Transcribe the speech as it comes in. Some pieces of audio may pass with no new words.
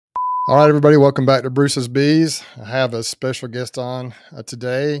All right, everybody, welcome back to Bruce's Bees. I have a special guest on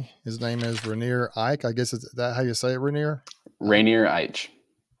today. His name is Rainier Eich. I guess is that how you say it, Rainier? Rainier Eich.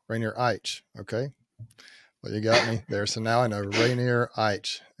 Rainier Eich. Okay. Well, you got me there. So now I know Rainier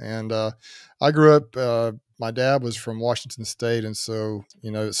Eich. And I grew up, my dad was from Washington State. And so,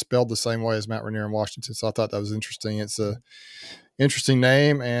 it's spelled the same way as Mount Rainier in Washington. So I thought that was interesting. It's a interesting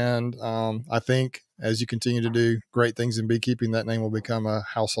name. And I think as you continue to do great things in beekeeping, that name will become a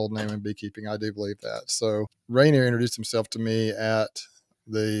household name in beekeeping. I do believe that. So Rainier introduced himself to me at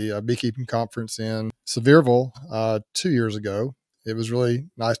the beekeeping conference in Sevierville 2 years ago. It was really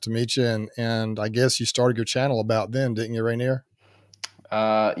nice to meet you. And I guess you started your channel about then, didn't you, Rainier?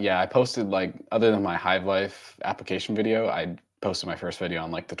 Yeah, I posted other than my Hive Life application video, I posted my first video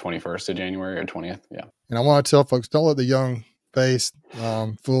on the 21st of January or 20th. Yeah. And I want to tell folks, don't let the young face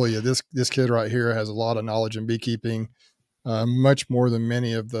fool you. This kid right here has a lot of knowledge in beekeeping, much more than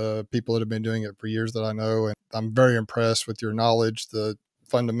many of the people that have been doing it for years that I know. And I'm very impressed with your knowledge, the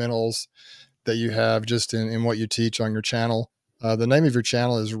fundamentals that you have just in what you teach on your channel. The name of your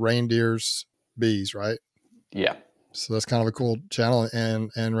channel is Reindeer's Bees, right? Yeah. So that's kind of a cool channel.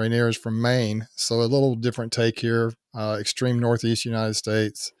 And Rainier is from Maine. So a little different take here, extreme Northeast United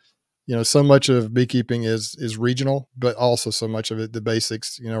States. So much of beekeeping is regional, but also so much of it, the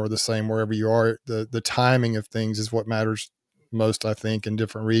basics, are the same wherever you are. The timing of things is what matters most, I think, in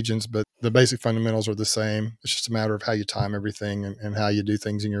different regions, but the basic fundamentals are the same. It's just a matter of how you time everything and how you do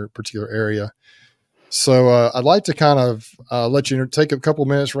things in your particular area. So I'd like to kind of let you take a couple of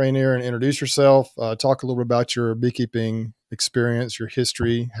minutes, Rainier, and introduce yourself, talk a little bit about your beekeeping experience, your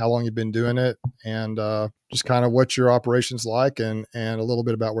history, how long you've been doing it, and just kind of what your operation's like and a little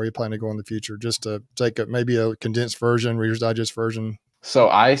bit about where you plan to go in the future, just to take maybe a condensed version, Reader's Digest version. So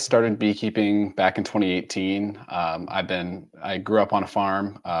I started beekeeping back in 2018. I grew up on a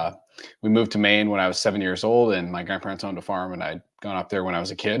farm. We moved to Maine when I was 7 years old, and my grandparents owned a farm, and I'd gone up there when I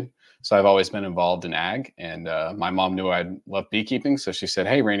was a kid. So I've always been involved in ag, and my mom knew I'd love beekeeping. So she said,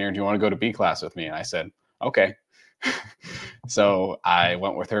 "Hey, Rainier, do you want to go to bee class with me?" And I said, "Okay." So I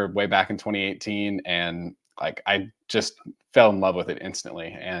went with her way back in 2018, and I just fell in love with it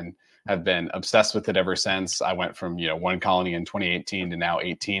instantly and have been obsessed with it ever since. I went from, one colony in 2018 to now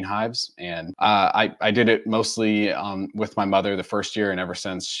 18 hives. And I did it mostly with my mother the first year. And ever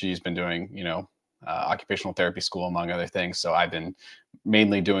since, she's been doing, occupational therapy school, among other things. So I've been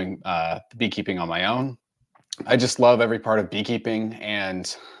mainly doing beekeeping on my own. I just love every part of beekeeping,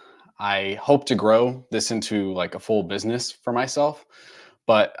 and I hope to grow this into a full business for myself.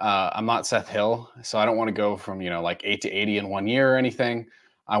 But I'm not Seth Hill, so I don't want to go from 8 to 80 in 1 year or anything.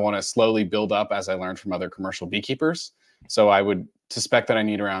 I want to slowly build up as I learned from other commercial beekeepers. So I would suspect that I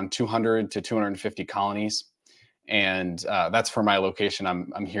need around 200 to 250 colonies, and that's for my location.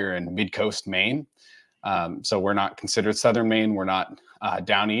 I'm here in Mid-Coast, Maine. So we're not considered Southern Maine. We're not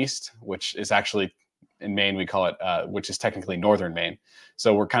down east, which is actually in Maine, we call it, which is technically Northern Maine.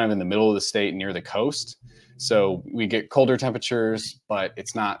 So we're kind of in the middle of the state near the coast. So we get colder temperatures, but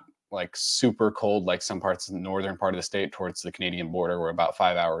it's not super cold like some parts of the northern part of the state towards the Canadian border. We're about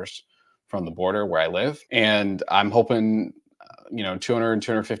 5 hours from the border where I live. And I'm hoping, 200,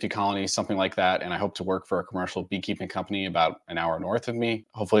 250 colonies, something like that. And I hope to work for a commercial beekeeping company about an hour north of me.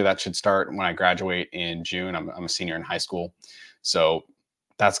 Hopefully that should start when I graduate in June. I'm a senior in high school. So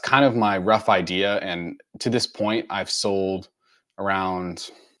that's kind of my rough idea. And to this point, I've sold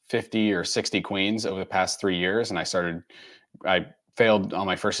around 50 or 60 queens over the past 3 years. And I failed on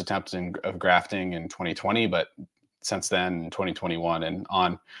my first attempt of grafting in 2020, but since then, in 2021 and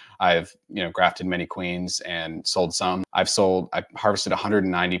on, I've grafted many queens and sold some. I harvested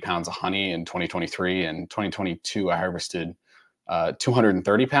 190 pounds of honey in 2023. And 2022, I harvested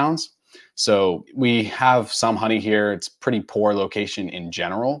 230 pounds. So we have some honey here. It's pretty poor location in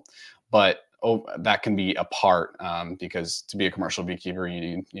general, but that can be a part because to be a commercial beekeeper, you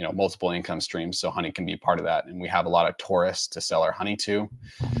need multiple income streams. So honey can be part of that, and we have a lot of tourists to sell our honey to.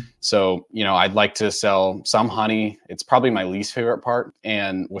 So I'd like to sell some honey. It's probably my least favorite part.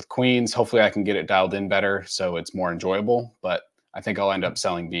 And with queens, hopefully I can get it dialed in better so it's more enjoyable. But I think I'll end up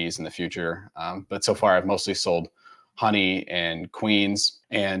selling bees in the future. But so far, I've mostly sold honey and queens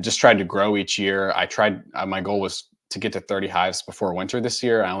and just tried to grow each year. My goal was to get to 30 hives before winter this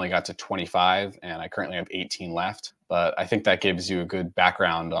year. I only got to 25, and I currently have 18 left. But I think that gives you a good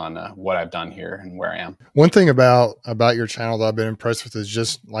background on what I've done here and where I am. One thing about your channel that I've been impressed with is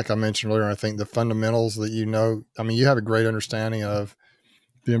just like I mentioned earlier, I think the fundamentals that you have a great understanding of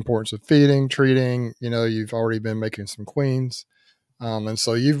the importance of feeding, treating. You've already been making some queens. And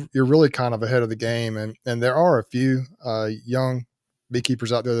so you're really kind of ahead of the game. And there are a few young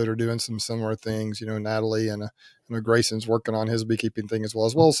beekeepers out there that are doing some similar things. You know, Natalie and Grayson's working on his beekeeping thing as well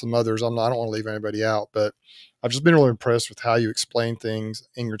as some others. I don't want to leave anybody out, but I've just been really impressed with how you explain things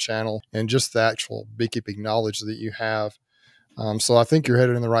in your channel and just the actual beekeeping knowledge that you have. So I think you're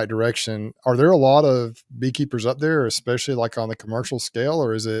headed in the right direction. Are there a lot of beekeepers up there, especially like on the commercial scale,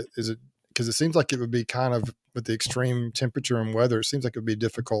 or is it because it seems like it would be kind of with the extreme temperature and weather, it seems like it would be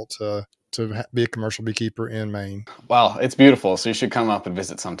difficult to be a commercial beekeeper in Maine? Well, it's beautiful, so you should come up and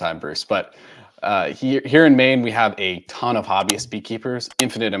visit sometime, Bruce. But here in Maine, we have a ton of hobbyist beekeepers,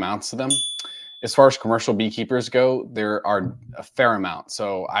 infinite amounts of them. As far as commercial beekeepers go, there are a fair amount.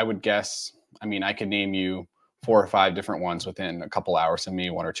 So I would guess, I mean, I could name you 4 or 5 different ones within a couple hours of me,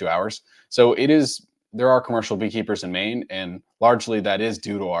 1 or 2 hours. So there are commercial beekeepers in Maine, and largely that is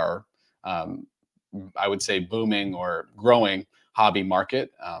due to our, I would say, booming or growing hobby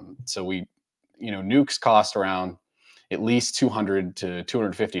market. Nukes cost around at least $200 to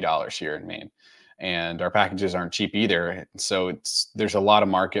 $250 here in Maine. And our packages aren't cheap either. So there's a lot of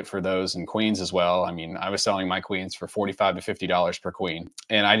market for those, and queens as well. I mean, I was selling my queens for $45 to $50 per queen.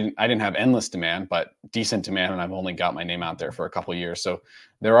 And I didn't have endless demand, but decent demand. And I've only got my name out there for a couple of years. So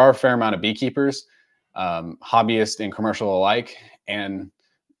there are a fair amount of beekeepers, hobbyists and commercial alike. And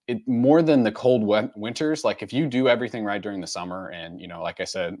it more than the cold winters, like if you do everything right during the summer, and like I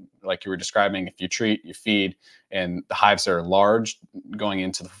said, like you were describing, if you treat, you feed, and the hives are large going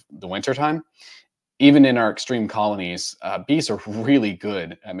into the winter time, even in our extreme colonies, bees are really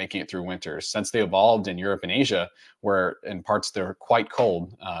good at making it through winters. Since they evolved in Europe and Asia, where in parts they're quite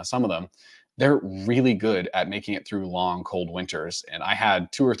cold, some of them, they're really good at making it through long, cold winters. And I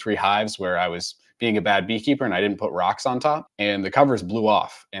had 2 or 3 hives where I was being a bad beekeeper and I didn't put rocks on top, and the covers blew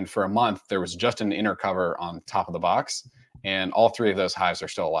off. And for a month, there was just an inner cover on top of the box, and all 3 of those hives are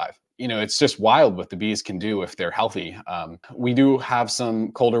still alive. It's just wild what the bees can do if they're healthy. We do have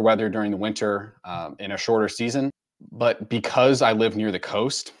some colder weather during the winter in a shorter season, but because I live near the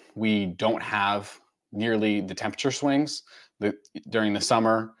coast, we don't have nearly the temperature swings during the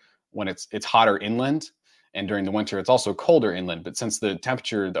summer when it's hotter inland, and during the winter it's also colder inland. But since the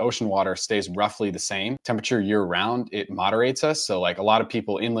ocean water stays roughly the same temperature year round, it moderates us. So like a lot of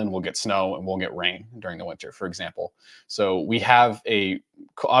people inland will get snow and we'll get rain during the winter, for example. So we have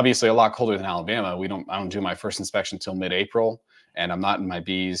obviously a lot colder than Alabama. I don't do my first inspection till mid-April, and I'm not in my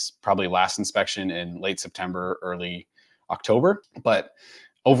bees probably last inspection in late September, early October. But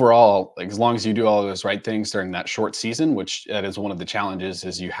overall, like as long as you do all of those right things during that short season, which that is one of the challenges,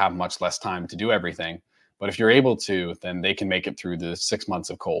 is you have much less time to do everything. But if you're able to, then they can make it through the 6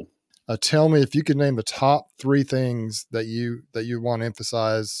 months of cold. Tell me, if you could name the top 3 things that you want to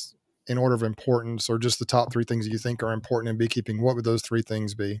emphasize in order of importance, or just the top 3 things you think are important in beekeeping, what would those 3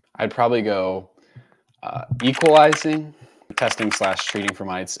 things be? I'd probably go equalizing, testing / treating for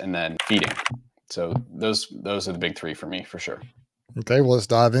mites, and then feeding. So those are the big 3 for me, for sure. Okay, well, let's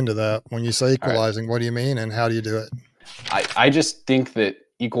dive into that. When you say equalizing, what do you mean, and how do you do it? I just think that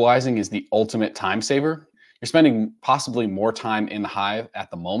equalizing is the ultimate time saver. You're spending possibly more time in the hive at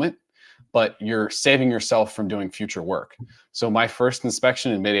the moment, but you're saving yourself from doing future work. So my first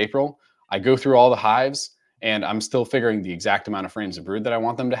inspection in mid-April, I go through all the hives, and I'm still figuring the exact amount of frames of brood that I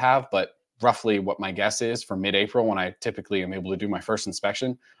want them to have, but roughly what my guess is for mid-April, when I typically am able to do my first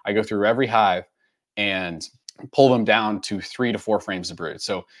inspection, I go through every hive and pull them down to 3 to 4 frames of brood.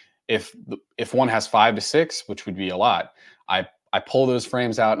 So if one has 5 to 6, which would be a lot, I pull those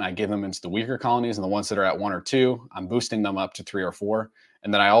frames out and I give them into the weaker colonies, and the ones that are at 1 or 2, I'm boosting them up to 3 or 4.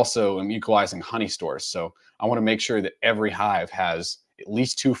 And then I also am equalizing honey stores. So I want to make sure that every hive has at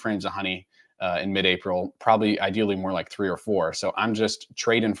least 2 frames of honey in mid-April, probably ideally more like 3 or 4. So I'm just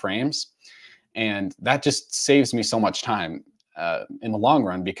trading frames, and that just saves me so much time in the long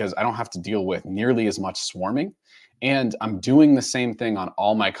run, because I don't have to deal with nearly as much swarming. And I'm doing the same thing on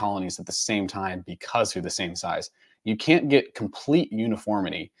all my colonies at the same time because they're the same size. You can't get complete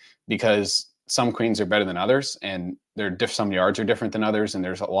uniformity because some queens are better than others, and some yards are different than others, and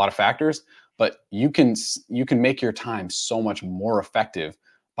there's a lot of factors. But you can make your time so much more effective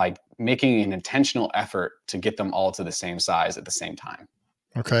by making an intentional effort to get them all to the same size at the same time.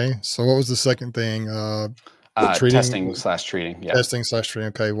 Okay, so what was the second thing? Testing / treating. Yeah. Testing / treating.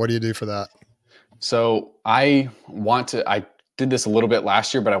 Okay, what do you do for that? So I did this a little bit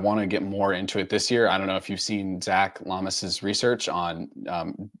last year, but I want to get more into it this year. I don't know if you've seen Zach Lamas's research on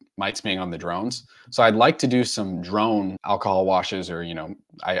mites being on the drones. So I'd like to do some drone alcohol washes, or,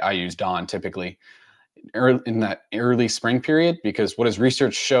 I use Dawn typically in that early spring period, because what his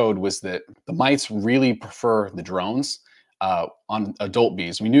research showed was that the mites really prefer the drones on adult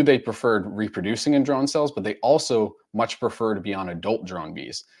bees. We knew they preferred reproducing in drone cells, but they also much prefer to be on adult drone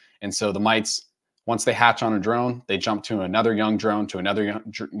bees. And so the mites, once they hatch on a drone, they jump to another young drone, to another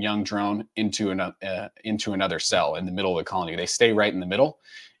young drone, into another cell in the middle of the colony. They stay right in the middle.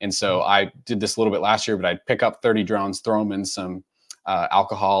 And so I did this a little bit last year, but I'd pick up 30 drones, throw them in some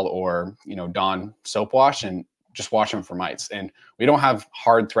alcohol or Dawn soap wash, and just watch them for mites. And we don't have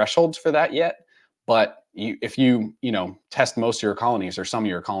hard thresholds for that yet, but if you test most of your colonies or some of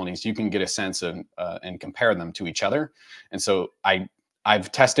your colonies, you can get a sense of and compare them to each other. And so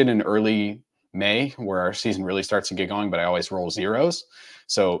I've tested in early May, where our season really starts to get going, but I always roll zeros.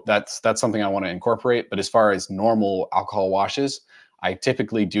 So that's something I want to incorporate. But as far as normal alcohol washes, I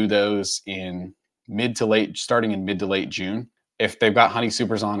typically do those starting in mid to late June. If they've got honey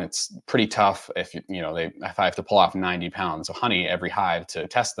supers on, it's pretty tough. If if I have to pull off 90 pounds of honey every hive to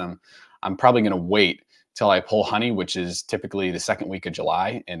test them, I'm probably going to wait till I pull honey, which is typically the second week of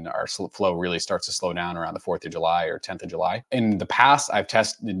July, and our flow really starts to slow down around the 4th of July or 10th of July. In the past, I've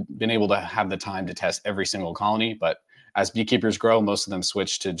been able to have the time to test every single colony, but as beekeepers grow, most of them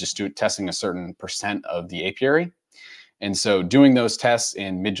switch to just testing a certain % of the apiary. And so doing those tests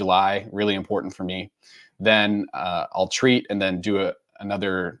in mid-July, really important for me. Then I'll treat and then do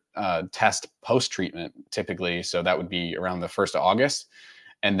another test post-treatment typically. So that would be around the 1st of August.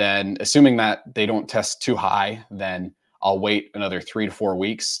 And then assuming that they don't test too high, then I'll wait another 3 to 4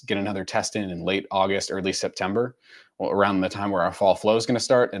 weeks, get another test in late August, early September, around the time where our fall flow is going to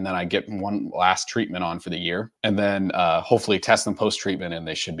start. And then I get one last treatment on for the year, and then hopefully test them post-treatment, and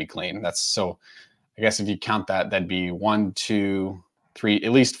they should be clean. So I guess if you count that, that'd be 1, 2, 3,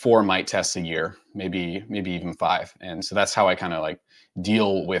 at least 4 mite tests a year, maybe even 5. And so that's how I kind of like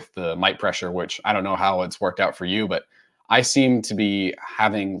deal with the mite pressure, which I don't know how it's worked out for you, but I seem to be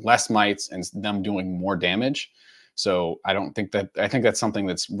having less mites and them doing more damage. So I think that's something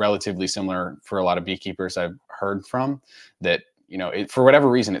that's relatively similar for a lot of beekeepers I've heard from, that, for whatever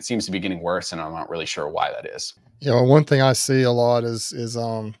reason, it seems to be getting worse, and I'm not really sure why that is. One thing I see a lot is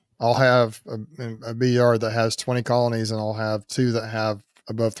I'll have a bee yard that has 20 colonies, and I'll have 2 that have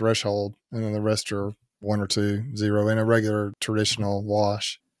above threshold, and then the rest are 1 or 2, 0 in a regular traditional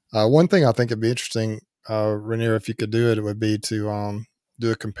wash. One thing I think would be interesting, Rainier, if you could do it, it would be to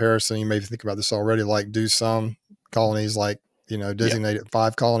do a comparison. You may think about this already, like do some colonies, like, designate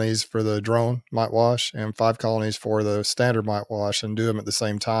 5 colonies for the drone mite wash and 5 colonies for the standard mite wash, and do them at the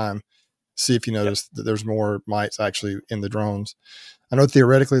same time. See if you notice that there's more mites actually in the drones. I know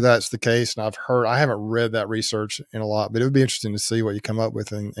theoretically that's the case, and I haven't read that research in a lot, but it would be interesting to see what you come up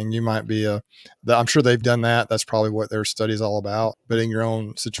with. And you might be I'm sure they've done that. That's probably what their study is all about. But in your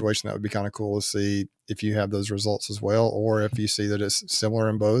own situation, that would be kind of cool to see if you have those results as well, or if you see that it's similar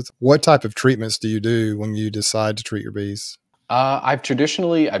in both. What type of treatments do you do when you decide to treat your bees? I've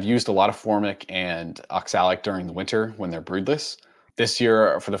used a lot of formic and oxalic during the winter when they're broodless. This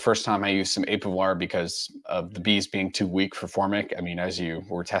year, for the first time, I used some Apivar because of the bees being too weak for formic. I mean, as you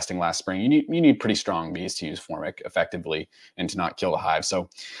were testing last spring, you need pretty strong bees to use formic effectively and to not kill the hive. So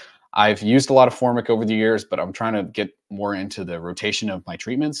I've used a lot of formic over the years, but I'm trying to get more into the rotation of my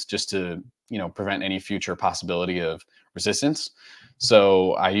treatments just to, prevent any future possibility of resistance.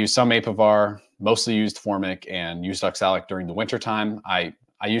 So I use some Apivar, mostly used formic, and used oxalic during the winter time. I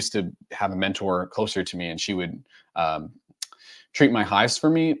used to have a mentor closer to me, and she would treat my hives for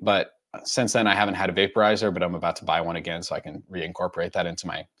me, but since then I haven't had a vaporizer, but I'm about to buy one again so I can reincorporate that into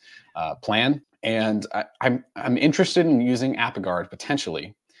my plan. And I'm interested in using Apigard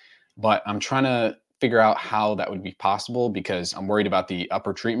potentially, but I'm trying to figure out how that would be possible, because I'm worried about the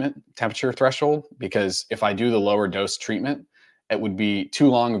upper treatment temperature threshold, because if I do the lower dose treatment, it would be too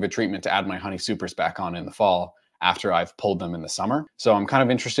long of a treatment to add my honey supers back on in the fall after I've pulled them in the summer. So I'm kind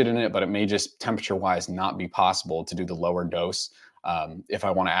of interested in it, but it may just temperature wise not be possible to do the lower dose if I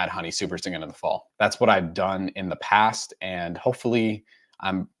want to add honey supers again in the fall. That's what I've done in the past, and hopefully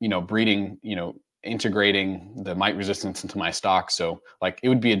I'm breeding, integrating the mite resistance into my stock. So like it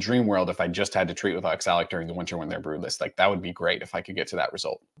would be a dream world if I just had to treat with oxalic during the winter when they're broodless. Like that would be great if I could get to that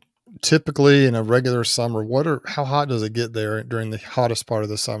result. Typically in a regular summer, how hot does it get there during the hottest part of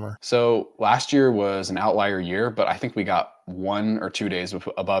the summer? So last year was an outlier year, but I think we got 1 or 2 days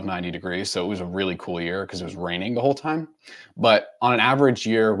above 90 degrees. So it was a really cool year because it was raining the whole time. But on an average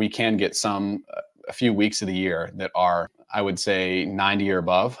year, we can get a few weeks of the year that are, I would say, 90 or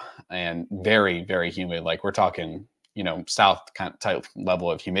above, and very, very humid. Like we're talking, south kind of type level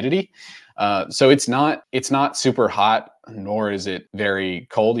of humidity. So it's not super hot, nor is it very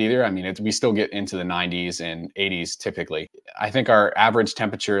cold either. I mean, we still get into the 90s and 80s typically. I think our average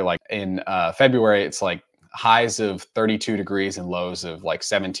temperature, like in February, it's like highs of 32 degrees and lows of like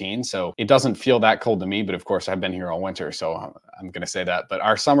 17. So it doesn't feel that cold to me, but of course I've been here all winter, so I'm going to say that. But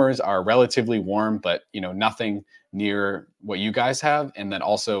our summers are relatively warm, but nothing near what you guys have. And then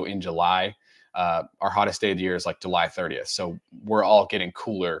also in July, our hottest day of the year is like July 30th. So we're all getting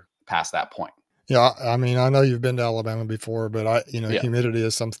cooler past that point. Yeah, I mean, I know you've been to Alabama before, but Yeah. humidity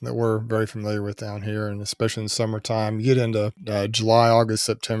is something that we're very familiar with down here, and especially in summertime. You get into July, August,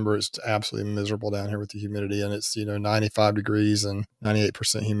 September, it's absolutely miserable down here with the humidity, and it's 95 degrees and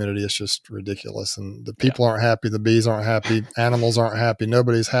 98% humidity. It's just ridiculous, and the Yeah. people aren't happy, the bees aren't happy, animals aren't happy,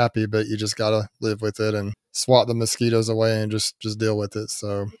 nobody's happy, but you just gotta live with it and swat the mosquitoes away and just deal with it.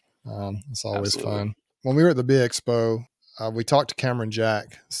 So it's always Absolutely. fun. When we were at the Bee Expo, we talked to Cameron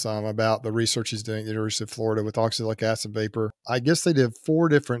Jack some about the research he's doing at the University of Florida with oxalic acid vapor. I guess they did 4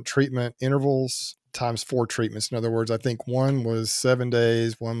 different treatment intervals times 4 treatments. In other words, I think one was 7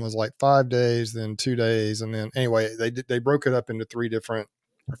 days, one was like 5 days, then 2 days, and then anyway, they broke it up into 4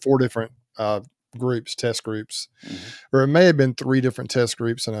 different groups, test groups, or it may have been 3 different test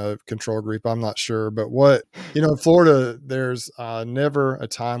groups and a control group. I'm not sure, but in Florida, there's never a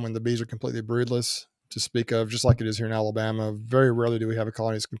time when the bees are completely broodless to speak of, just like it is here in Alabama. Very rarely do we have a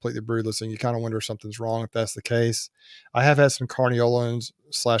colony that's completely broodless, and you kind of wonder if something's wrong if that's the case. I have had some Carniolans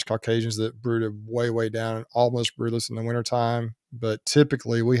 / Caucasians that brooded way down, almost broodless in the wintertime, but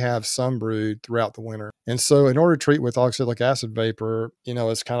typically we have some brood throughout the winter. And so in order to treat with oxalic acid vapor,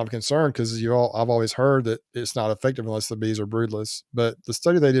 it's kind of a concern because I've always heard that it's not effective unless the bees are broodless. But the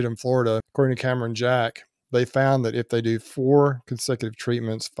study they did in Florida, according to Cameron Jack, they found that if they do 4 consecutive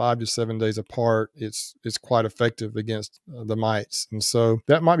treatments, 5 to 7 days apart, it's quite effective against the mites. And so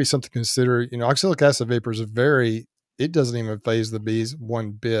that might be something to consider. Oxalic acid vapor is it doesn't even phase the bees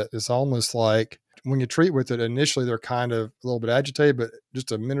one bit. It's almost like when you treat with it, initially they're kind of a little bit agitated, but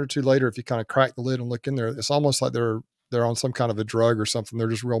just a minute or two later, if you kind of crack the lid and look in there, it's almost like they're on some kind of a drug or something. They're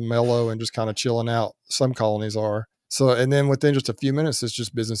just real mellow and just kind of chilling out. Some colonies are. So, and then within just a few minutes, it's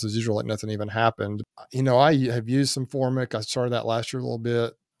just business as usual, like nothing even happened. I have used some Formic. I started that last year a little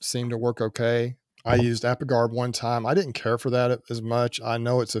bit, seemed to work okay. I used Apigarb one time. I didn't care for that as much. I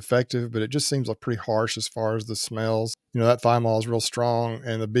know it's effective, but it just seems like pretty harsh as far as the smells. That thymol is real strong,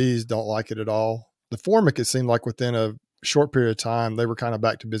 and the bees don't like it at all. The Formic, it seemed like within a short period of time, they were kind of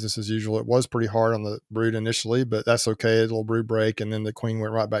back to business as usual. It was pretty hard on the brood initially, but that's okay. A little brood break, and then the queen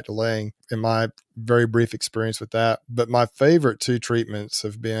went right back to laying, in my very brief experience with that. But my favorite 2 treatments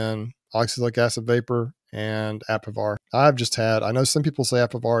have been oxalic acid vapor and Apivar. I know some people say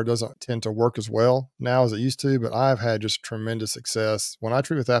Apivar doesn't tend to work as well now as it used to, but I've had just tremendous success. When I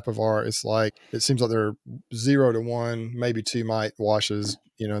treat with Apivar, it seems like there are 0 to 1, maybe 2 mite washes,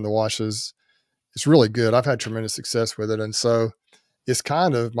 in the washes. It's really good. I've had tremendous success with it. And so it's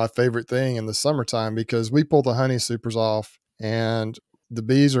kind of my favorite thing in the summertime because we pull the honey supers off and the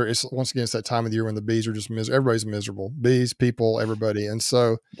bees once again, it's that time of the year when the bees are just everybody's miserable. Bees, people, everybody. And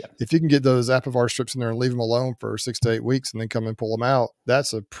so if you can get those Apivar strips in there and leave them alone for 6 to 8 weeks and then come and pull them out,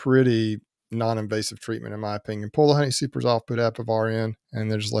 that's a pretty non-invasive treatment, in my opinion. Pull the honey supers off, put Apivar in, and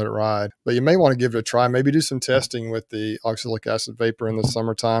then just let it ride. But you may want to give it a try. Maybe do some testing with the oxalic acid vapor in the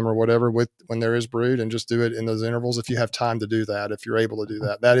summertime or whatever when there is brood, and just do it in those intervals if you have time to do that, if you're able to do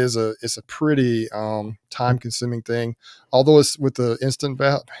that. It's a pretty time-consuming thing. Although it's with the instant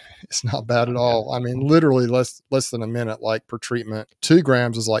vat, it's not bad at all. I mean, literally less than a minute, like per treatment. 2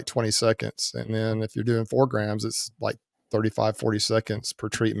 grams is like 20 seconds. And then if you're doing 4 grams, it's like 35, 40 seconds per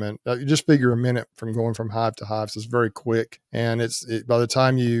treatment. You just figure a minute from going from hive to hive. So it's very quick. And by the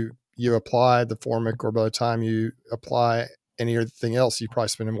time you apply the Formic, or by the time you apply anything else, you're probably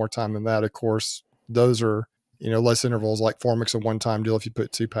spending more time than that. Of course, those are, less intervals. Like Formic's a one-time deal if you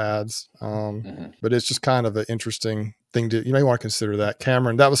put 2 pads. But it's just kind of an interesting thing you may want to consider that.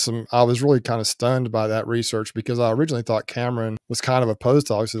 Cameron, I was really kind of stunned by that research because I originally thought Cameron was kind of opposed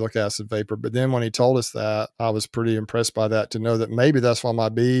to oxalic acid vapor. But then when he told us that, I was pretty impressed by that, to know that maybe that's why my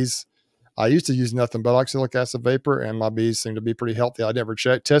bees, I used to use nothing but oxalic acid vapor and my bees seemed to be pretty healthy. I never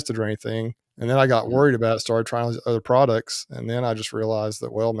tested or anything. And then I got worried about it, started trying other products. And then I just realized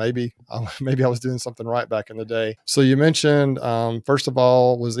that, well, maybe I was doing something right back in the day. So you mentioned, first of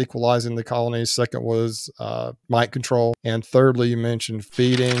all, was equalizing the colonies. Second was mite control. And thirdly, you mentioned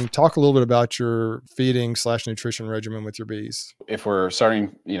feeding. Talk a little bit about your feeding / nutrition regimen with your bees. If we're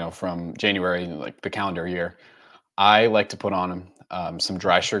starting, from January, like the calendar year, I like to put on some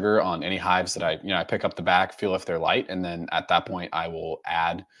dry sugar on any hives that I pick up the back, feel if they're light. And then at that point, I will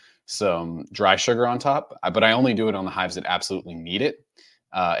add some dry sugar on top, but I only do it on the hives that absolutely need it.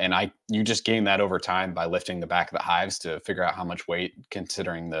 And you just gain that over time by lifting the back of the hives to figure out how much weight,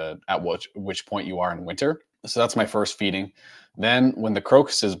 considering at which point you are in winter. So that's my first feeding. Then when the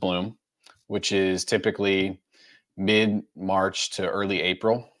crocuses bloom, which is typically mid March to early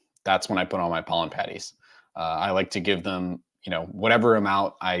April, that's when I put on my pollen patties. I like to give them, whatever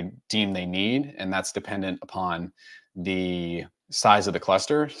amount I deem they need, and that's dependent upon the size of the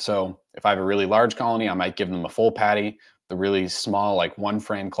cluster. So if I have a really large colony, I might give them a full patty. The really small, like one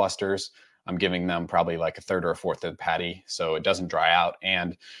frame clusters, I'm giving them probably like a third or a fourth of the patty, so it doesn't dry out.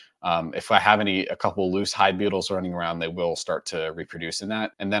 And if I have a couple loose hive beetles running around, they will start to reproduce in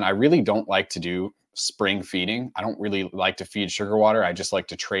that. And then I really don't like to do spring feeding. I don't really like to feed sugar water. I just like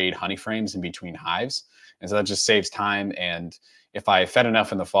to trade honey frames in between hives. And so that just saves time. And if I fed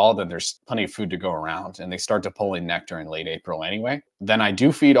enough in the fall, then there's plenty of food to go around, and they start to pull in nectar in late April anyway. Then I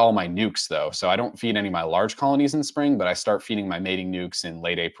do feed all my nukes though. So I don't feed any of my large colonies in spring, but I start feeding my mating nukes in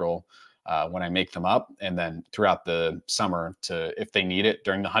late April, when I make them up, and then throughout the summer if they need it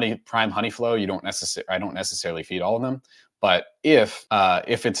during the prime honey flow. I don't necessarily feed all of them, but if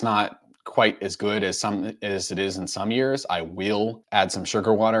it's not quite as good as it is in some years, I will add some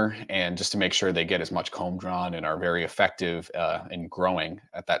sugar water, and just to make sure they get as much comb drawn and are very effective in growing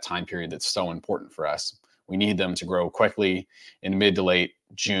at that time period that's so important for us. We need them to grow quickly in mid to late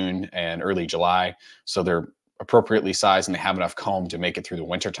June and early July, so they're appropriately sized and they have enough comb to make it through the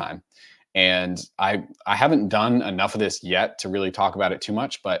winter time. And I haven't done enough of this yet to really talk about it too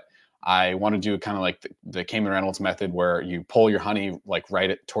much, but I want to do kind of like the Cayman Reynolds method, where you pull your honey like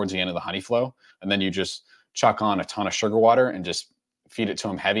towards the end of the honey flow, and then you just chuck on a ton of sugar water and just feed it to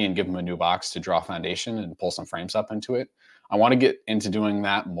them heavy and give them a new box to draw foundation and pull some frames up into it. I want to get into doing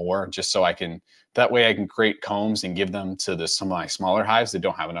that more, just so that way I can create combs and give them to some of my smaller hives that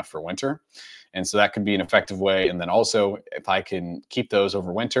don't have enough for winter. And so that could be an effective way. And then also, if I can keep those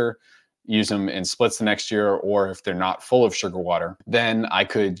over winter, use them in splits the next year, or if they're not full of sugar water, then I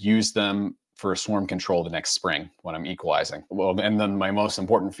could use them for swarm control the next spring when I'm equalizing. Well, and then my most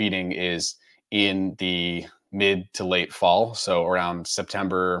important feeding is in the mid to late fall. So around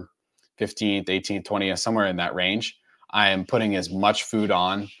September 15th, 18th, 20th, somewhere in that range, I am putting as much food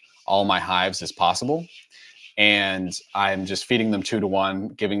on all my hives as possible. And I'm just feeding them 2 to 1,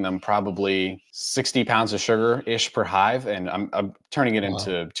 giving them probably 60 pounds of sugar-ish per hive. And I'm turning it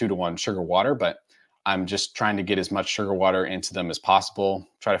into 2 to 1 sugar water, but I'm just trying to get as much sugar water into them as possible,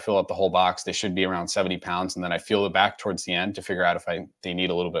 try to fill up the whole box. They should be around 70 pounds. And then I feel it back towards the end to figure out if they need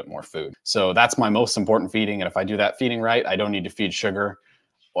a little bit more food. So that's my most important feeding. And if I do that feeding right, I don't need to feed sugar.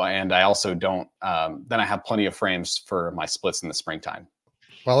 And I also don't, then I have plenty of frames for my splits in the springtime.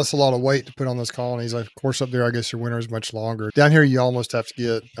 Well, that's a lot of weight to put on those colonies. Of course, up there, I guess your winter is much longer. Down here, you almost have to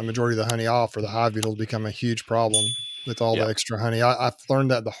get a majority of the honey off, or the hive beetles become a huge problem with all the extra honey. I've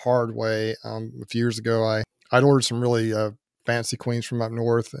learned that the hard way. A few years ago, I'd ordered some really fancy queens from up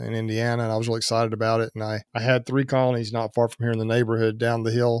north in Indiana, and I was really excited about it. And I had 3 colonies not far from here in the neighborhood down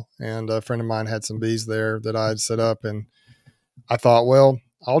the hill, and a friend of mine had some bees there that I had set up, and I thought, well,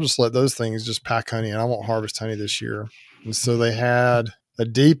 I'll just let those things just pack honey, and I won't harvest honey this year. And so they had a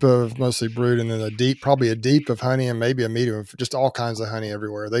deep of mostly brood, and then probably a deep of honey, and maybe a medium of just all kinds of honey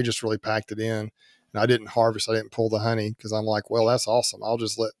everywhere. They just really packed it in, and I didn't harvest. I didn't pull the honey because I'm like, well, that's awesome. I'll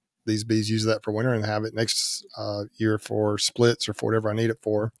just let these bees use that for winter and have it next year for splits or for whatever I need it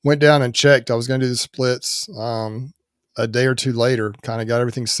for. Went down and checked. I was going to do the splits a day or two later, kind of got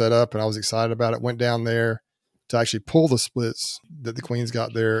everything set up, and I was excited about it. Went down there to actually pull the splits that the queens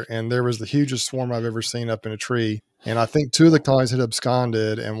got there, and there was the hugest swarm I've ever seen up in a tree. And I think 2 of the colonies had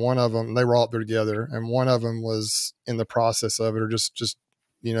absconded, and one of them, they were all up there together, and one of them was in the process of it, or just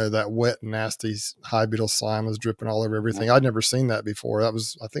that wet, nasty hive beetle slime was dripping all over everything. I'd never seen that before. That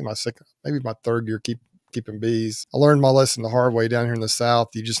was, I think, maybe my 3rd year keeping bees. I learned my lesson the hard way down here in the South.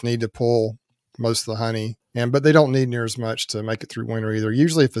 You just need to pull most of the honey, but they don't need near as much to make it through winter either.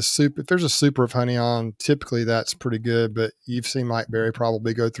 Usually if there's a super of honey on, typically that's pretty good, but you've seen Mike Berry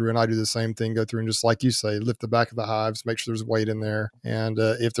probably go through, and I do the same thing, go through and just like you say, lift the back of the hives, make sure there's weight in there. And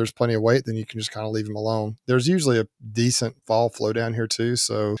if there's plenty of weight, then you can just kind of leave them alone. There's usually a decent fall flow down here too.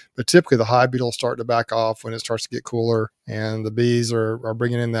 But typically the hive beetles start to back off when it starts to get cooler, and the bees are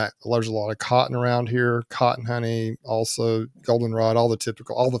bringing in there's a lot of cotton around here, cotton honey, also goldenrod, all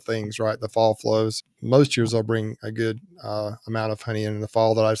the things, right? The fall flows. Most years I'll bring a good amount of honey in the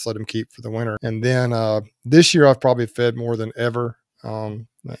fall that I just let them keep for the winter. And then this year I've probably fed more than ever. And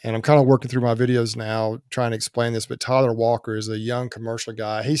I'm kind of working through my videos now trying to explain this, but Tyler Walker is a young commercial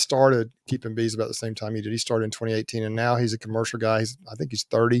guy. He started keeping bees about the same time he did. He started in 2018, and now he's a commercial guy. I think he's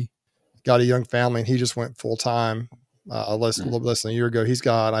 30, got a young family, and he just went full time a little less than a year ago.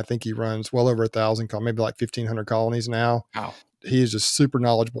 I think he runs well over 1,000, maybe like 1,500 colonies now. Wow. he is just super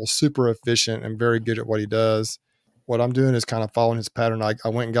knowledgeable, super efficient, and very good at what he does. What I'm doing is kind of following his pattern. I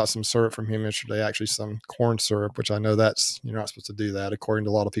went and got some syrup from him yesterday, actually some corn syrup, which I know that's, you're not supposed to do that according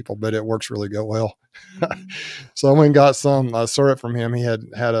to a lot of people, but it works really good well. So I went and got some syrup from him. He had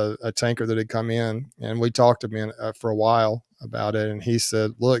a tanker that had come in, and we talked to him for a while about it. And he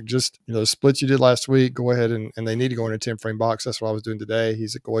said, look, just, the splits you did last week, go ahead and they need to go in a 10 frame box. That's what I was doing today. He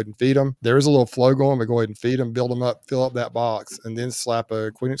said, go ahead and feed them. There is a little flow going, but go ahead and feed them, build them up, fill up that box, and then slap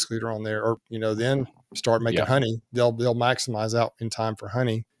a queen excluder on there, or, then start making honey. They'll maximize out in time for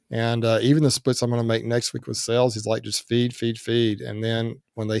honey. And even the splits I'm going to make next week with sales, he's like, just feed. And then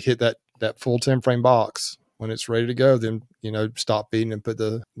when they hit that full 10 frame box, when it's ready to go, then, stop feeding and put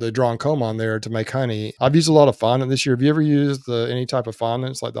the drawn comb on there to make honey. I've used a lot of fondant this year. Have you ever used any type of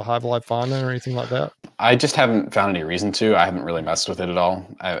fondants, like the Hive Alive fondant or anything like that? I just haven't found any reason to. I haven't really messed with it at all.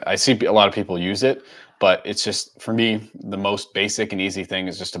 I see a lot of people use it, but it's just, for me, the most basic and easy thing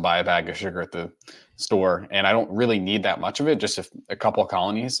is just to buy a bag of sugar at the store. And I don't really need that much of it, just a couple of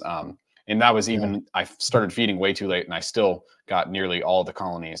colonies. And that was even, I started feeding way too late, and I still got nearly all the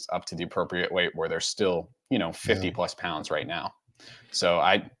colonies up to the appropriate weight where they're still, 50 plus pounds right now. So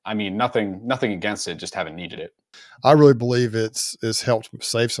I mean, nothing against it, just haven't needed it. I really believe it's helped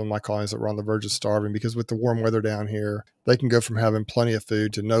save some of my colonies that were on the verge of starving, because with the warm weather down here, they can go from having plenty of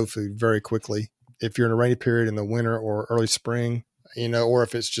food to no food very quickly. If you're in a rainy period in the winter or early spring, or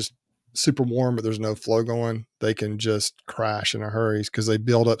if it's just super warm, but there's no flow going, they can just crash in a hurry because they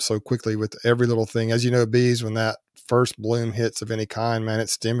build up so quickly with every little thing. As you know, bees, when that first bloom hits of any kind, man, it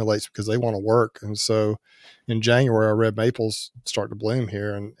stimulates because they want to work. And so in January, our red maples start to bloom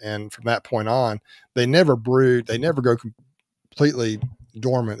here. And from that point on, they never brood. They never go completely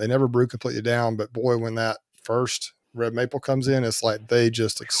dormant. They never brood completely down. But boy, when that first red maple comes in, it's like they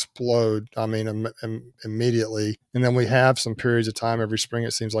just explode. I mean, immediately. And then we have some periods of time every spring,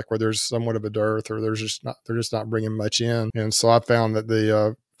 it seems like, where there's somewhat of a dearth, or they're just not bringing much in. And so I found that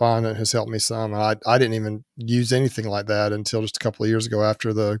the fondant has helped me some. I didn't even use anything like that until just a couple of years ago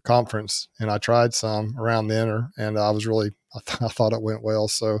after the conference, and I tried some around then, and I was really, I thought it went well.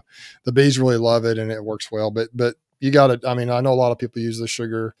 So the bees really love it, and it works well. But you got to, I mean, I know a lot of people use the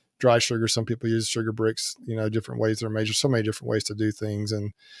sugar, dry sugar. Some people use sugar bricks, different ways. There are so many different ways to do things.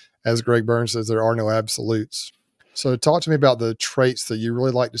 And as Greg Burns says, there are no absolutes. So talk to me about the traits that you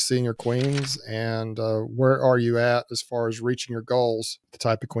really like to see in your queens, and where are you at as far as reaching your goals, the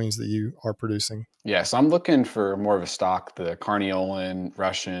type of queens that you are producing? Yeah, so I'm looking for more of a stock, the Carniolan,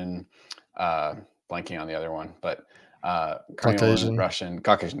 Russian, blanking on the other one, but Carniolan, Russian,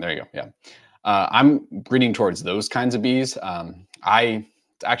 Caucasian, there you go, yeah. I'm breeding towards those kinds of bees. I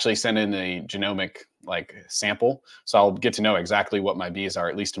actually sent in a genomic sample, so I'll get to know exactly what my bees are,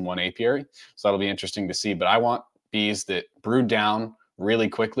 at least in one apiary. So that'll be interesting to see. But I want bees that brood down really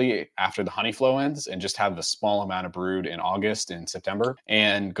quickly after the honey flow ends, and just have a small amount of brood in August and September,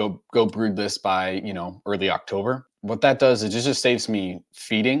 and go brood this by early October. What that does is it just saves me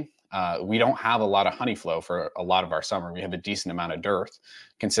feeding. We don't have a lot of honey flow for a lot of our summer. We have a decent amount of dearth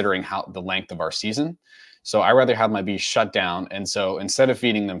considering the length of our season. So I rather have my bees shut down. And so instead of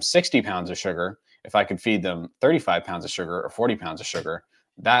feeding them 60 pounds of sugar, if I could feed them 35 pounds of sugar or 40 pounds of sugar,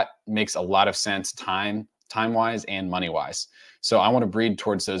 that makes a lot of sense time-wise and money-wise. So I want to breed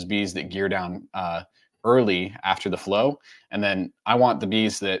towards those bees that gear down early after the flow. And then I want the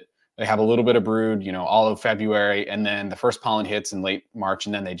bees that they have a little bit of brood, all of February, and then the first pollen hits in late March,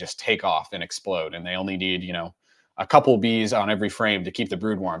 and then they just take off and explode. And they only need, a couple bees on every frame to keep the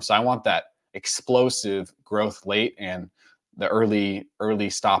brood warm. So I want that explosive growth late, and the early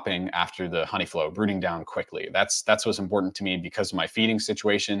stopping after the honey flow, brooding down quickly. That's what's important to me because of my feeding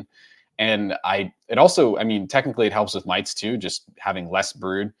situation. And it also, I mean, technically it helps with mites too, just having less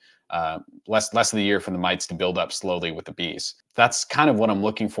brood, less of the year for the mites to build up slowly with the bees. That's kind of what I'm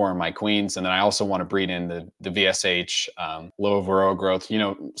looking for in my queens. And then I also want to breed in the VSH, low varroa growth,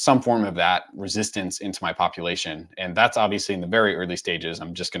 some form of that resistance into my population. And that's obviously in the very early stages.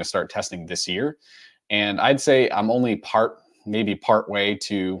 I'm just going to start testing this year. And I'd say I'm only maybe part way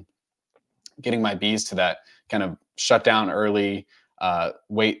to getting my bees to that kind of shut down early,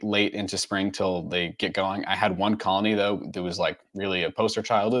 wait late into spring till they get going. I had one colony though that was really a poster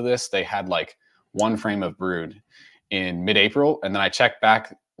child of this. They had one frame of brood in mid-April, and then I checked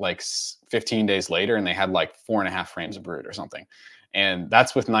back 15 days later, and they had 4.5 frames of brood or something. And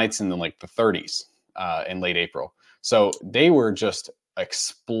that's with nights in the 30s in late April. So they were just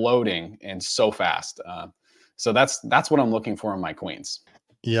exploding and so fast. So that's what I'm looking for in my queens.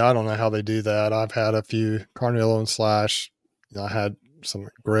 Yeah, I don't know how they do that. I've had a few Carniolan / I had some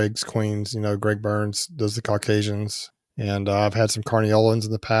Greg's queens. Greg Burns does the Caucasians, And I've had some carniolans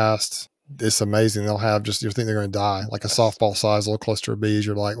in the past. It's amazing. They'll have just, you think they're going to die, like a softball size little cluster of bees.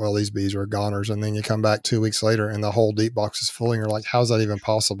 You're like, well, these bees are goners. And then you come back 2 weeks later and the whole deep box is full. And you're like, how's that even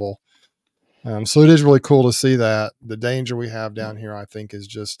possible? So it is really cool to see that. The danger we have down here, I think, is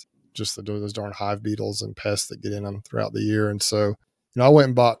just those darn hive beetles and pests that get in them throughout the year. And so, I went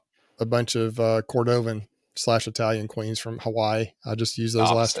and bought a bunch of Cordovan / Italian queens from Hawaii. I just used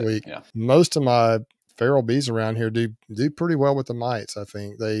those last Opposite. week. Yeah. Most of my feral bees around here do pretty well with the mites. I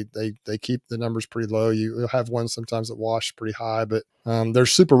think they keep the numbers pretty low. You'll have ones sometimes that wash pretty high, but they're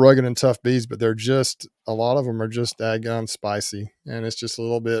super rugged and tough bees, but they're just, a lot of them are just daggone spicy, and it's just a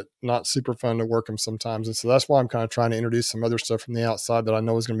little bit not super fun to work them sometimes. And so that's why I'm kind of trying to introduce some other stuff from the outside that I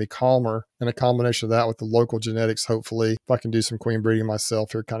know is going to be calmer, and a combination of that with the local genetics. Hopefully, if I can do some queen breeding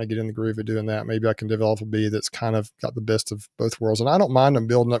myself here, kind of get in the groove of doing that, maybe I can develop a bee that's kind of got the best of both worlds. And I don't mind them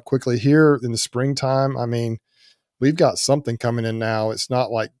building up quickly here in the springtime. I mean, we've got something coming in now. It's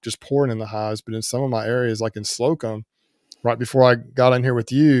not like just pouring in the hives, but in some of my areas, like in Slocum, right before I got in here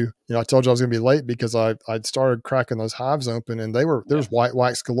with you, I told you I was going to be late because I'd started cracking those hives open, and there's white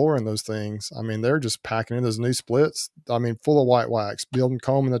wax galore in those things. I mean, they're just packing in those new splits. I mean, full of white wax, building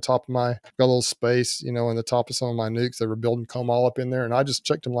comb in the top of got a little space, in the top of some of my nukes. They were building comb all up in there. And I just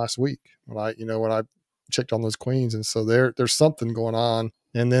checked them last week when I checked on those queens. And so there's something going on.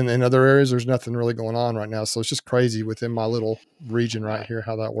 And then in other areas, there's nothing really going on right now. So it's just crazy within my little region right here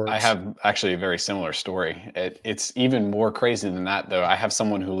how that works. I have actually a very similar story. It's even more crazy than that, though. I have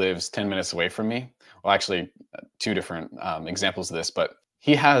someone who lives 10 minutes away from me. Well, actually, two different examples of this, but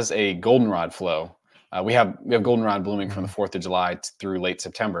he has a goldenrod flow. We have goldenrod blooming from the 4th of July through late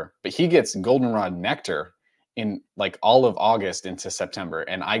September, but he gets goldenrod nectar in like all of August into September,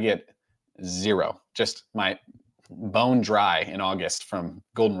 and I get zero. Just my bone dry in August from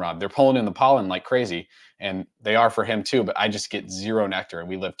goldenrod. They're pulling in the pollen like crazy, and they are for him too, but I just get zero nectar, and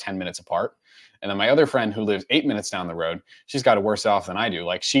we live 10 minutes apart. And then my other friend who lives 8 minutes down the road, she's got it worse off than I do.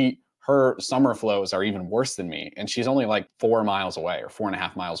 Like her summer flows are even worse than me, and she's only like 4 miles away or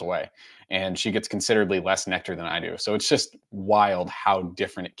 4.5 miles away, and she gets considerably less nectar than I do. So it's just wild how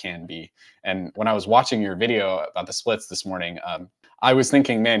different it can be. And when I was watching your video about the splits this morning, I was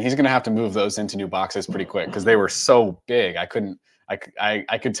thinking, man, he's going to have to move those into new boxes pretty quick because they were so big. I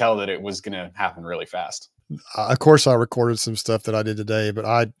could tell that it was going to happen really fast. Of course, I recorded some stuff that I did today, but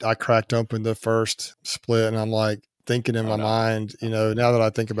I cracked open the first split, and I'm like thinking in my mind, now that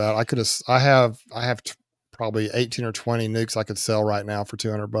I think about it, I have probably 18 or 20 nukes I could sell right now for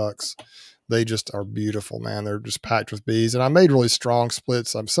 $200. They just are beautiful, man. They're just packed with bees. And I made really strong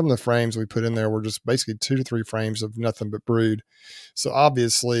splits. Some of the frames we put in there were just basically 2 to 3 frames of nothing but brood. So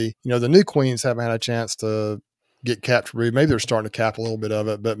obviously, the new queens haven't had a chance to get capped brood. Maybe they're starting to cap a little bit of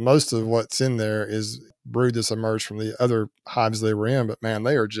it, but most of what's in there is brood that's emerged from the other hives they were in. But man,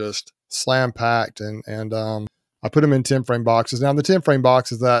 they are just slam packed. And I put them in 10 frame boxes. Now the 10 frame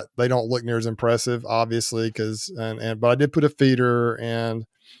boxes, that they don't look near as impressive, obviously, but I did put a feeder and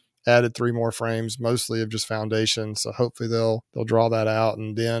added 3 more frames, mostly of just foundation. So hopefully they'll draw that out.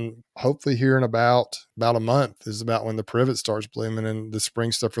 And then hopefully here in about a month is about when the privet starts blooming and the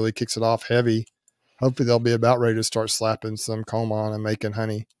spring stuff really kicks it off heavy. Hopefully they'll be about ready to start slapping some comb on and making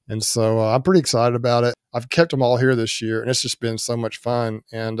honey. And so I'm pretty excited about it. I've kept them all here this year, and it's just been so much fun.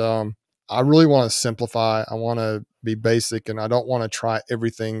 And I really want to simplify. I want to be basic, and I don't want to try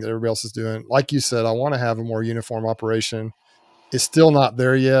everything that everybody else is doing. Like you said, I want to have a more uniform operation. It's still not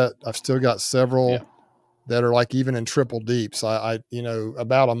there yet. I've still got several that are like even in triple deeps. I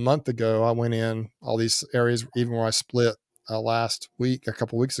about a month ago, I went in all these areas, even where I split last week, a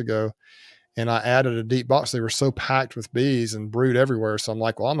couple weeks ago, and I added a deep box. They were so packed with bees and brood everywhere. So I'm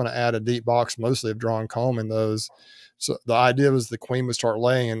like, well, I'm going to add a deep box, mostly of drawn comb in those. So the idea was the queen would start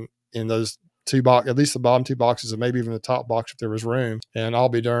laying in those 2 box, at least the bottom 2 boxes, and maybe even the top box if there was room. And I'll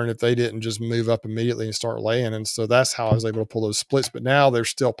be darned if they didn't just move up immediately and start laying. And so that's how I was able to pull those splits. But now they're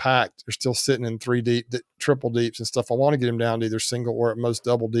still packed. They're still sitting in 3 deep, triple deeps and stuff. I want to get them down to either single or at most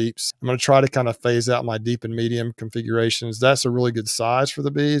double deeps. I'm going to try to kind of phase out my deep and medium configurations. That's a really good size for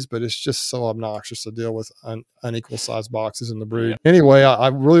the bees, but it's just so obnoxious to deal with unequal size boxes in the brood. Anyway, I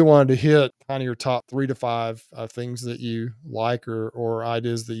really wanted to hit kind of your top 3 to 5 things that you like or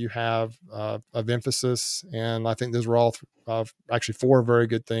ideas that you have of emphasis. And I think those were all actually 4 very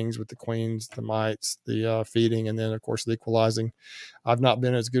good things with the queens, the mites, the feeding, and then of course the equalizing. I've not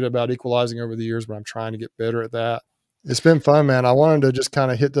been as good about equalizing over the years, but I'm trying to get better at that. It's been fun, man. I wanted to just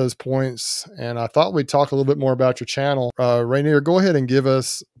kind of hit those points, and I thought we'd talk a little bit more about your channel. Rainier, go ahead and give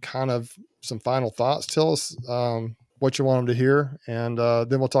us kind of some final thoughts. Tell us what you want them to hear, and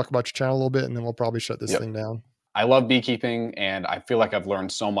then we'll talk about your channel a little bit, and then we'll probably shut this thing down. I love beekeeping, and I feel like I've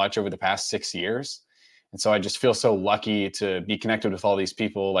learned so much over the past 6 years. And so I just feel so lucky to be connected with all these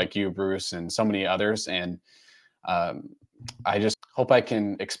people like you, Bruce, and so many others. And um, I just hope I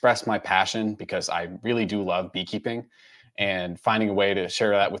can express my passion, because I really do love beekeeping, and finding a way to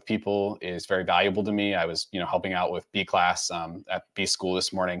share that with people is very valuable to me. I was, helping out with bee class at bee school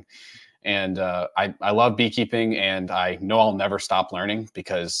this morning, and I love beekeeping, and I know I'll never stop learning,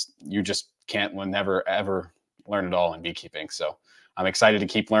 because you just can't never ever learn it all in beekeeping. So I'm excited to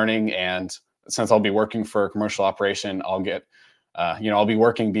keep learning, and since I'll be working for a commercial operation, I'll get I'll be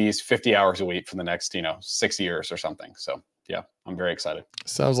working bees 50 hours a week for the next 6 years or something. So yeah, I'm very excited.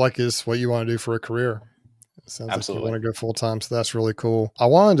 Sounds like it's what you want to do for a career. It sounds like you Absolutely. want to go full time. So that's really cool. I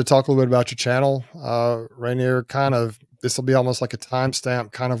wanted to talk a little bit about your channel, Rainier. This will be almost like a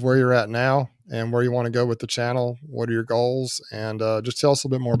timestamp, kind of where you're at now and where you want to go with the channel. What are your goals? And just tell us a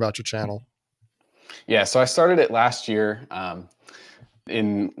little bit more about your channel. Yeah, so I started it last year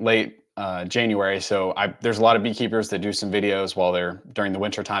in late January. So there's a lot of beekeepers that do some videos while they're during the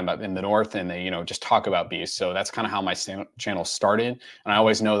winter time up in the north, and they just talk about bees. So that's kind of how my channel started. And I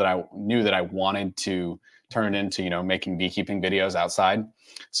always knew that I wanted to turn it into making beekeeping videos outside.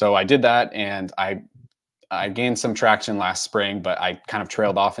 So I did that, and I gained some traction last spring, but I kind of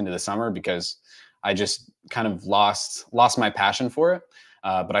trailed off into the summer because I just kind of lost my passion for it.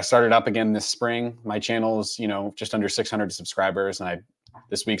 But I started up again this spring. My channel is, just under 600 subscribers, and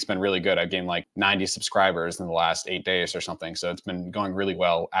this week's been really good. I've gained like 90 subscribers in the last 8 days or something. So it's been going really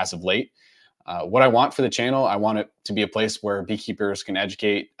well as of late. What I want for the channel, I want it to be a place where beekeepers can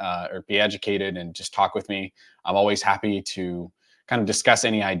educate or be educated and just talk with me. I'm always happy to kind of discuss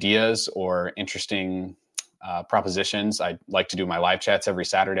any ideas or interesting propositions. I like to do my live chats every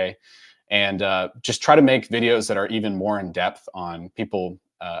Saturday, and just try to make videos that are even more in depth on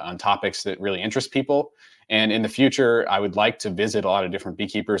on topics that really interest people. And in the future, I would like to visit a lot of different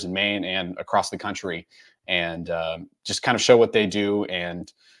beekeepers in Maine and across the country, and just kind of show what they do,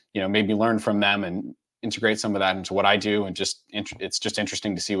 and maybe learn from them and integrate some of that into what I do. And it's just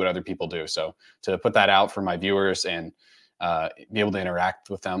interesting to see what other people do. So to put that out for my viewers and be able to interact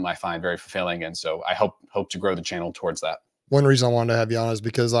with them, I find very fulfilling. And so I hope to grow the channel towards that. One reason I wanted to have you on is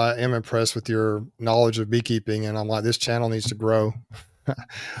because I am impressed with your knowledge of beekeeping, and I'm like, this channel needs to grow.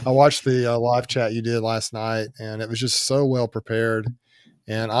 I watched the live chat you did last night, and it was just so well prepared.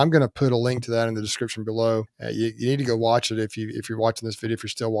 And I'm going to put a link to that in the description below. You need to go watch it if you're watching this video. If you're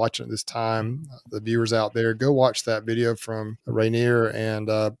still watching at this time, the viewers out there, go watch that video from Rainier, and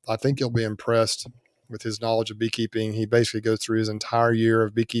I think you'll be impressed with his knowledge of beekeeping. He basically goes through his entire year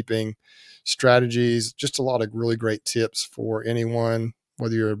of beekeeping strategies, just a lot of really great tips for anyone,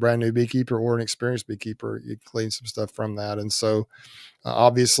 whether you're a brand new beekeeper or an experienced beekeeper. You glean some stuff from that. And so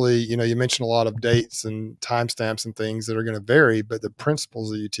obviously, you mentioned a lot of dates and timestamps and things that are going to vary, but the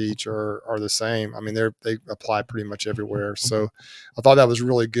principles that you teach are the same. I mean, they apply pretty much everywhere. So I thought that was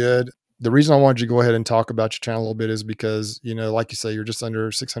really good. The reason I wanted you to go ahead and talk about your channel a little bit is because, like you say, you're just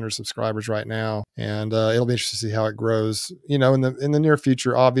under 600 subscribers right now, and it'll be interesting to see how it grows. In the near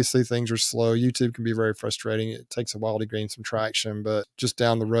future, obviously things are slow. YouTube can be very frustrating. It takes a while to gain some traction, but just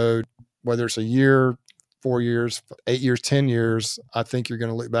down the road, whether it's a year, 4 years, 8 years, 10 years, I think you're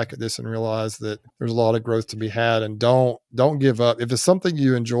going to look back at this and realize that there's a lot of growth to be had. And don't give up. If it's something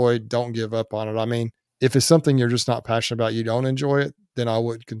you enjoy, don't give up on it. I mean, if it's something you're just not passionate about, you don't enjoy it, then I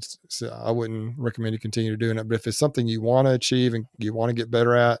wouldn't recommend you continue doing it. But if it's something you want to achieve and you want to get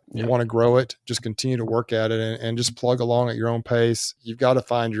better at, you want to grow it, just continue to work at it and just plug along at your own pace. You've got to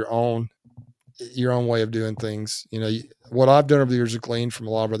find your own way of doing things. What I've done over the years is glean from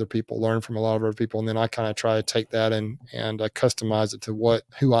a lot of other people, learn from a lot of other people, and then I kind of try to take that and customize it to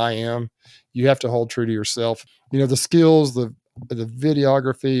who I am. You have to hold true to yourself. The skills, the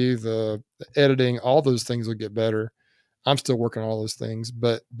videography, the editing, all those things will get better. I'm still working on all those things,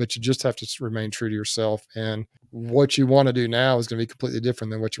 but you just have to remain true to yourself. And what you want to do now is going to be completely different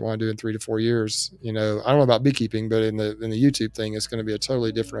than what you want to do in 3 to 4 years. I don't know about beekeeping, but in the YouTube thing, it's going to be a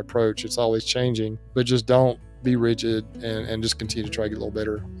totally different approach. It's always changing, but just don't be rigid and just continue to try to get a little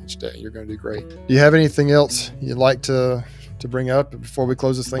better each day. You're going to do great. Do you have anything else you'd like to bring up before we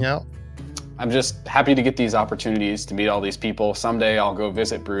close this thing out? I'm just happy to get these opportunities to meet all these people. Someday I'll go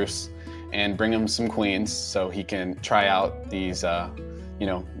visit Bruce and bring him some queens so he can try out these,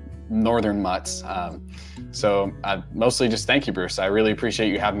 northern mutts. So I mostly just thank you, Bruce. I really appreciate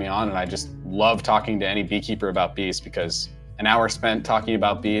you having me on, and I just love talking to any beekeeper about bees, because an hour spent talking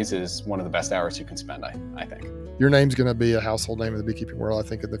about bees is one of the best hours you can spend, I think. Your name's going to be a household name in the beekeeping world, I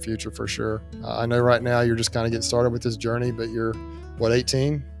think, in the future for sure. I know right now you're just kind of getting started with this journey, but you're,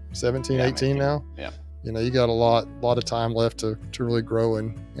 17, 18 18 now? Yeah. you got a lot of time left to really grow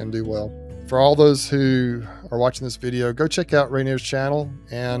and do well. For all those who are watching this video, go check out Rainier's channel.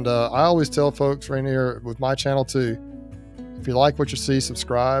 And I always tell folks, Rainier, with my channel too, if you like what you see,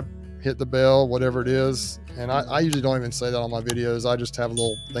 subscribe, hit the bell, whatever it is. And I usually don't even say that on my videos. I just have a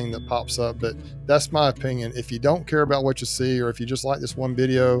little thing that pops up, but that's my opinion. If you don't care about what you see, or if you just like this one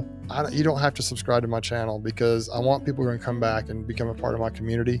video, you don't have to subscribe to my channel, because I want people who are going to come back and become a part of my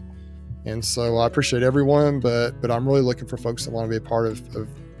community. And so I appreciate everyone, but I'm really looking for folks that want to be a part of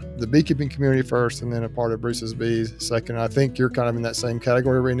the beekeeping community first, and then a part of Bruce's Bees second. I think you're kind of in that same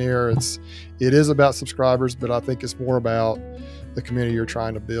category, Rainier. It is about subscribers, but I think it's more about the community you're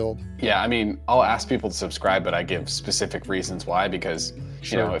trying to build. Yeah, I mean, I'll ask people to subscribe, but I give specific reasons why, because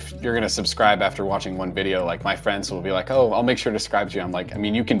Sure. if you're going to subscribe after watching one video, like my friends will be like, oh, I'll make sure to subscribe to you. I'm like, I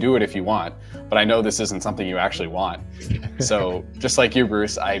mean, you can do it if you want, but I know this isn't something you actually want. So just like you,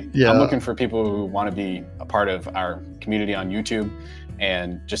 Bruce, I'm looking for people who want to be a part of our community on YouTube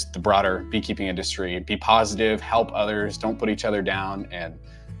and just the broader beekeeping industry. Be positive, help others, don't put each other down, and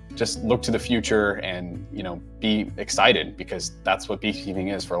just look to the future and, be excited, because that's what beekeeping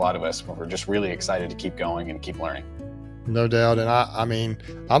is for a lot of us. We're just really excited to keep going and keep learning. No doubt. And I mean,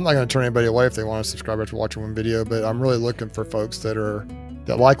 I'm not going to turn anybody away if they want to subscribe after watching one video, but I'm really looking for folks that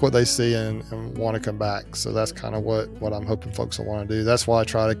like what they see and want to come back. So that's kind of what I'm hoping folks will want to do. That's why I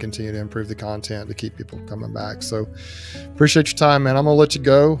try to continue to improve the content to keep people coming back. So appreciate your time, man. I'm going to let you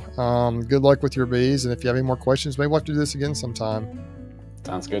go. Good luck with your bees. And if you have any more questions, maybe we'll have to do this again sometime.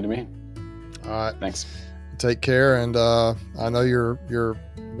 Sounds good to me. All right. Thanks. Take care. And I know you're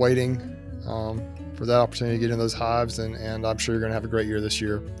waiting for that opportunity to get in those hives, and I'm sure you're going to have a great year this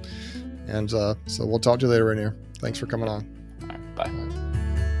year. And so we'll talk to you later, Rainier. Thanks for coming on. All right, bye. All right.